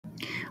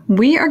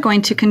We are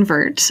going to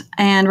convert,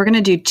 and we're going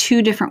to do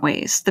two different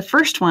ways. The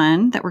first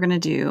one that we're going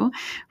to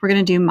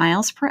do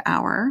miles per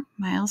hour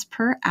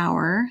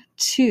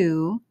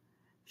to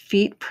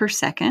feet per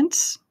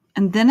second.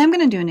 And then I'm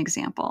going to do an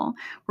example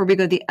where we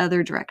go the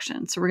other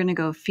direction. So we're going to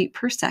go feet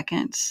per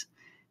second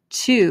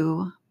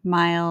to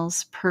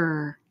miles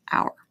per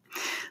hour.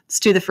 Let's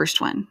do the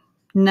first one.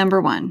 Number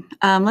one,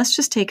 let's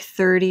just take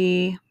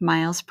 30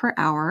 miles per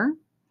hour,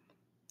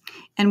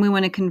 and we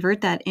want to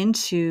convert that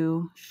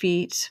into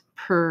feet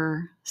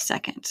per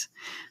second.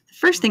 The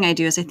first thing I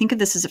do is I think of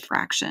this as a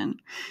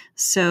fraction.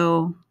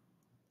 So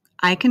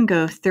I can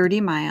go 30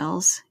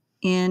 miles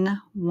in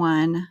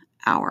 1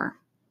 hour.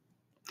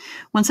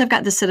 Once I've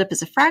got this set up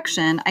as a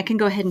fraction, I can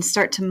go ahead and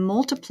start to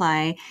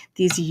multiply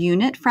these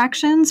unit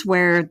fractions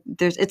where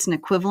it's an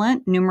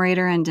equivalent.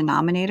 Numerator and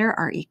denominator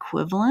are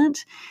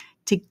equivalent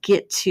to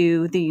get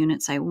to the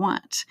units I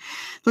want.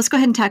 Let's go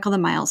ahead and tackle the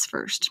miles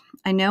first.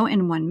 I know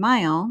in 1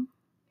 mile,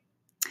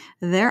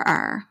 there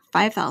are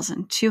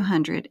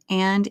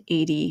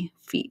 5,280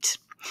 feet.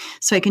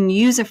 So I can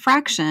use a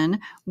fraction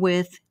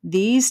with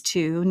these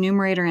two,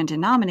 numerator and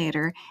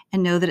denominator,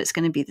 and know that it's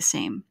going to be the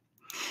same.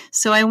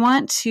 So I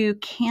want to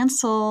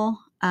cancel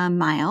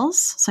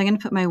miles. So I'm going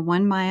to put my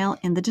 1 mile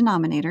in the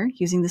denominator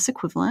using this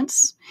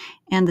equivalence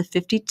and the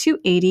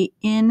 5,280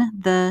 in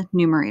the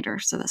numerator.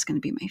 So that's going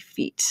to be my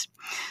feet.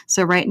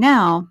 So right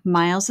now,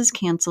 miles is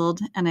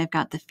canceled and I've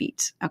got the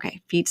feet. Okay,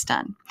 feet's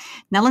done.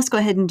 Now let's go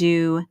ahead and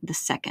do the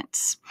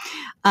seconds.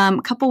 A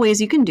couple ways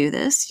you can do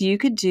this. You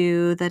could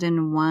do that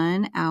in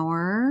 1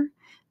 hour,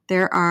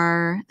 there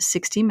are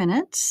 60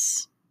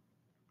 minutes.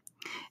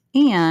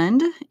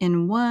 And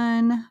in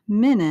 1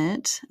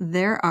 minute,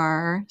 there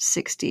are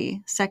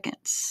 60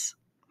 seconds.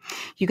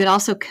 You could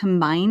also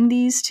combine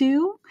these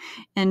two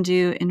and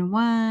do in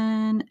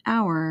 1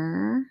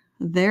 hour,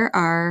 there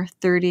are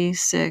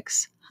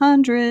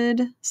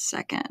 3,600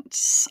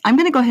 seconds. I'm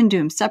going to go ahead and do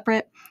them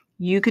separate.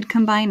 You could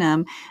combine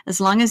them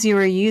as long as you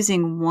are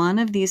using one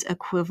of these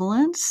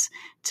equivalents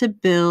to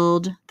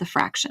build the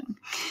fraction.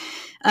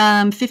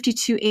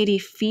 5,280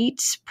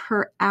 feet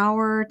per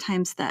hour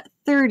times that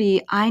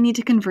 30, I need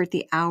to convert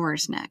the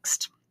hours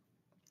next.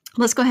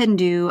 Let's go ahead and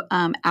do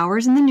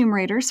hours in the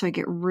numerator, so I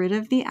get rid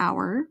of the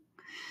hour.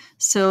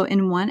 So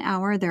in 1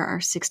 hour, there are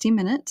 60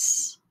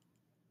 minutes.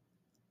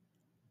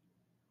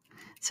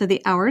 So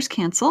the hours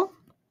cancel.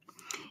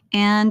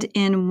 And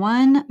in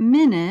 1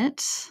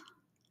 minute,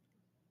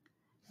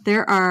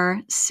 there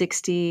are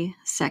 60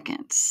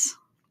 seconds.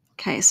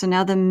 Okay, so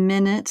now the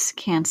minutes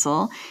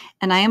cancel,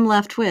 and I am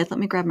left with,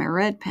 let me grab my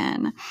red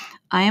pen,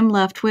 I am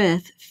left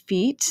with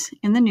feet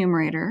in the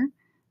numerator,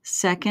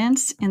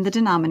 seconds in the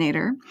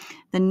denominator.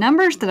 The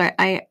numbers that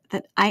I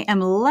am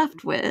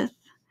left with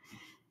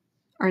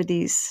are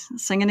these.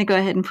 So I'm going to go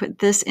ahead and put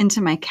this into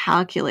my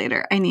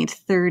calculator. I need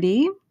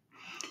 30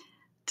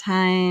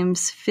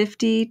 times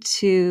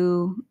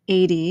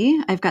 5,280.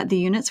 I've got the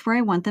units where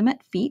I want them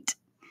at feet,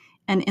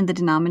 and in the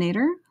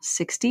denominator,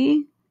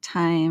 60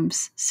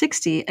 times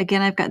 60.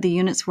 Again, I've got the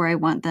units where I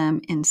want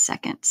them in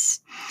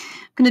seconds.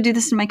 I'm going to do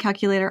this in my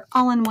calculator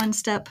all in one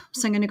step.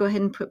 So I'm going to go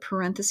ahead and put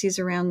parentheses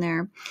around there.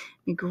 Let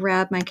me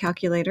grab my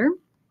calculator,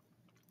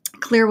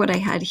 clear what I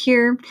had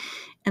here,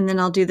 and then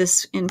I'll do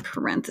this in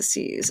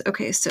parentheses.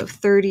 Okay, so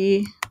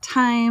 30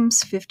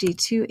 times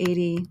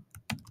 5,280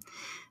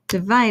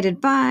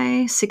 divided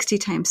by 60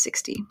 times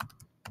 60.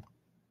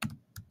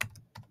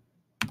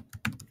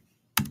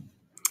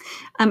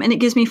 And it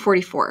gives me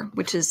 44,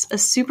 which is a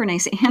super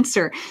nice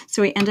answer.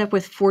 So we end up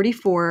with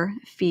 44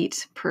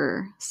 feet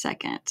per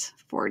second.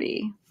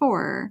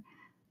 44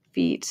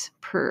 feet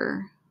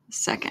per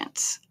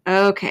second.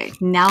 Okay,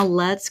 now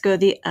let's go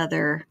the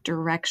other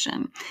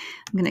direction.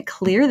 I'm going to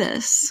clear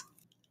this.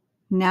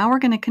 Now we're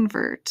going to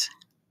convert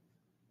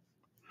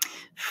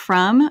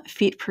from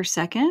feet per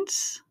second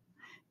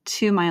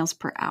to miles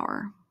per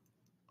hour.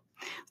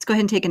 Let's go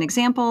ahead and take an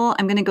example.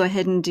 I'm going to go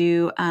ahead and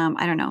do,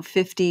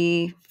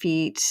 50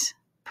 feet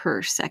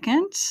per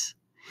second.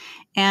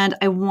 And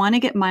I want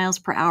to get miles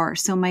per hour.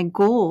 So my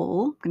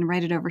goal, I'm going to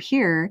write it over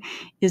here,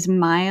 is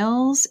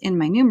miles in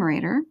my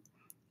numerator,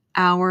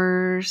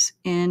 hours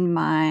in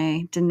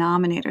my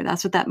denominator.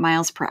 That's what that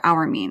miles per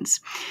hour means.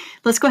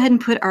 Let's go ahead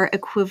and put our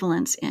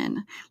equivalents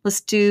in.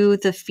 Let's do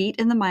the feet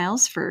and the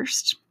miles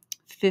first.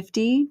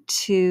 50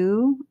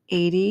 to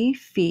 80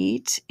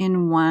 feet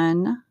in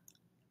 1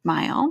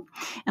 mile.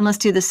 And let's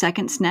do the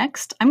seconds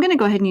next. I'm going to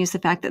go ahead and use the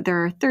fact that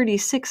there are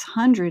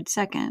 3,600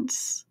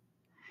 seconds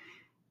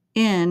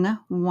in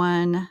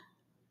 1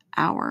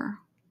 hour.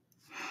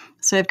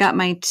 So I've got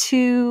my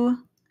two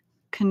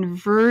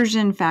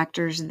conversion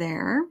factors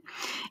there.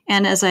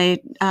 And as I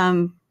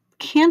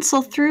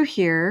cancel through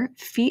here,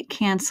 feet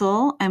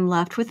cancel, I'm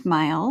left with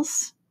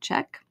miles,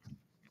 check.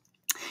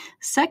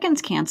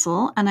 Seconds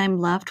cancel, and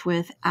I'm left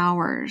with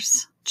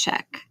hours,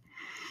 check.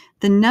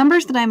 The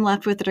numbers that I'm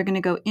left with that are going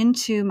to go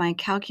into my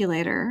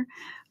calculator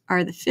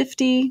are the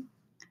 50,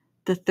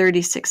 the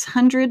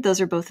 3,600, those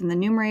are both in the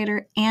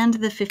numerator, and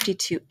the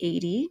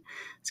 5,280.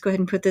 Let's go ahead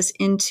and put this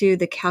into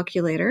the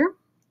calculator.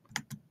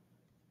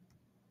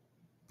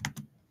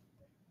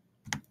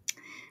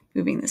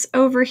 Moving this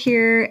over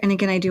here. And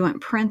again, I do want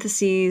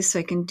parentheses so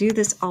I can do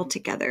this all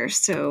together.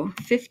 So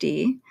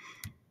 50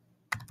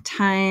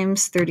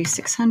 times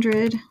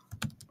 3,600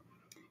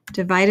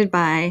 divided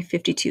by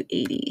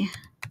 5280.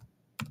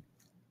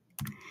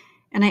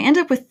 And I end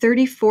up with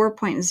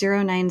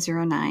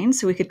 34.0909.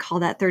 So we could call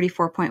that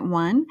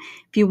 34.1.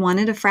 If you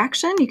wanted a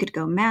fraction, you could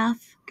go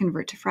math,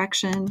 convert to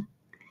fraction,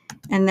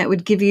 and that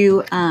would give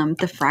you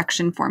the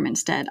fraction form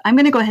instead. I'm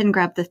going to go ahead and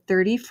grab the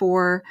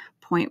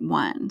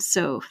 34.1.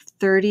 So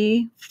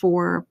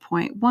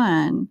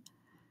 34.1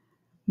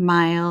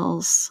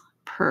 miles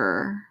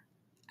per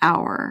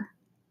hour,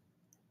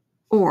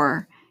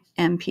 or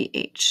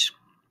mph.